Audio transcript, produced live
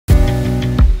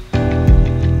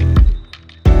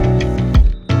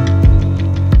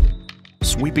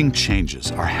Sweeping changes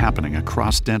are happening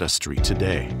across dentistry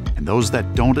today, and those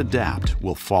that don't adapt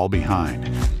will fall behind.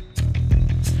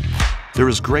 There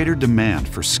is greater demand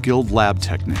for skilled lab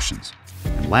technicians,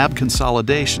 and lab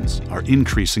consolidations are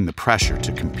increasing the pressure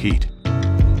to compete.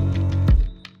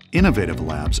 Innovative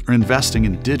labs are investing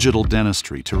in digital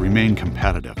dentistry to remain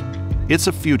competitive. It's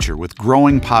a future with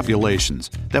growing populations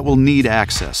that will need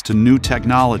access to new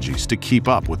technologies to keep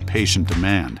up with patient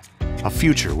demand. A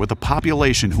future with a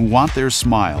population who want their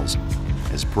smiles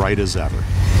as bright as ever.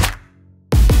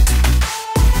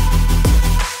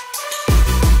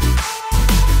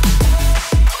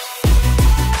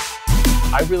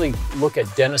 I really look at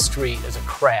dentistry as a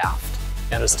craft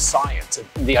and as a science.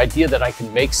 And the idea that I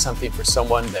can make something for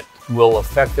someone that will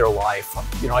affect their life,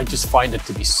 I just find it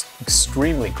to be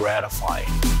extremely gratifying.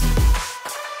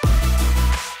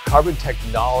 Carbon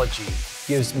technology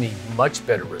gives me much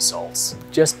better results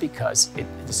just because it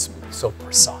is so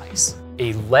precise.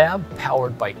 A lab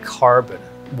powered by carbon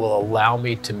will allow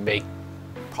me to make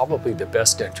probably the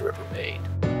best denture ever made.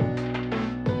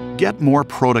 Get more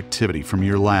productivity from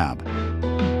your lab.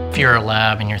 If you're a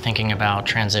lab and you're thinking about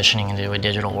transitioning into a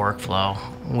digital workflow,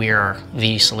 we're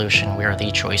the solution, we're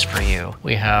the choice for you.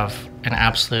 We have an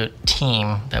absolute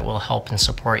team that will help and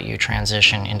support you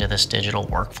transition into this digital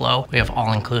workflow. We have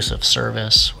all-inclusive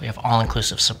service, we have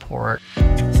all-inclusive support.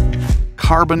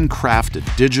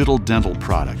 Carbon-crafted digital dental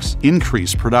products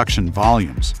increase production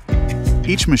volumes.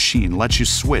 Each machine lets you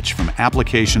switch from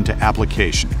application to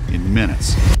application in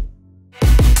minutes.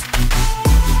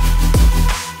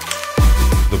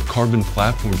 The carbon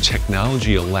platform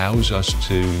technology allows us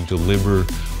to deliver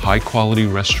high-quality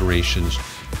restorations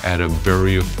at a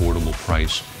very affordable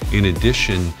price. In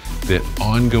addition, the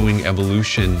ongoing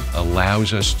evolution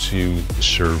allows us to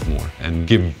serve more and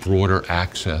give broader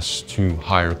access to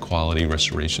higher quality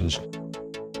restorations.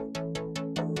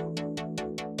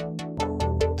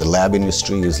 The lab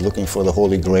industry is looking for the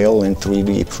holy grail in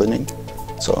 3D printing,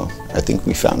 so I think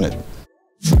we found it.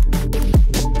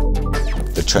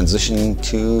 The transition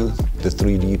to the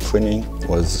 3D printing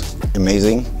was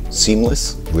amazing,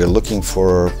 seamless. We're looking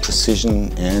for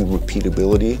precision and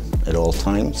repeatability at all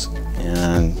times,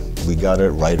 and we got it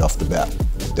right off the bat.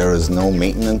 There is no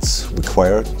maintenance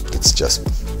required. It's just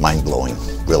mind-blowing,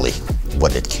 really,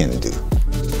 what it can do.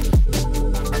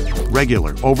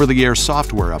 Regular over-the-air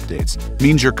software updates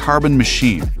means your carbon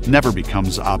machine never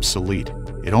becomes obsolete.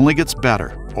 It only gets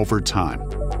better over time.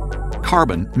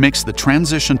 Carbon makes the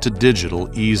transition to digital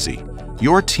easy.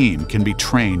 Your team can be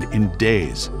trained in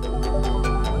days.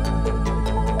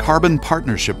 Carbon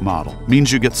partnership model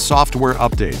means you get software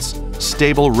updates,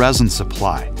 stable resin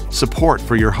supply, support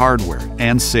for your hardware,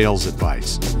 and sales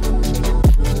advice.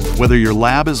 Whether your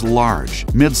lab is large,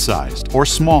 mid-sized, or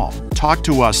small, talk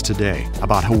to us today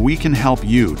about how we can help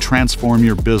you transform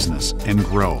your business and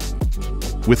grow.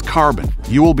 With Carbon,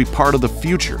 you will be part of the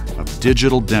future of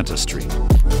digital dentistry.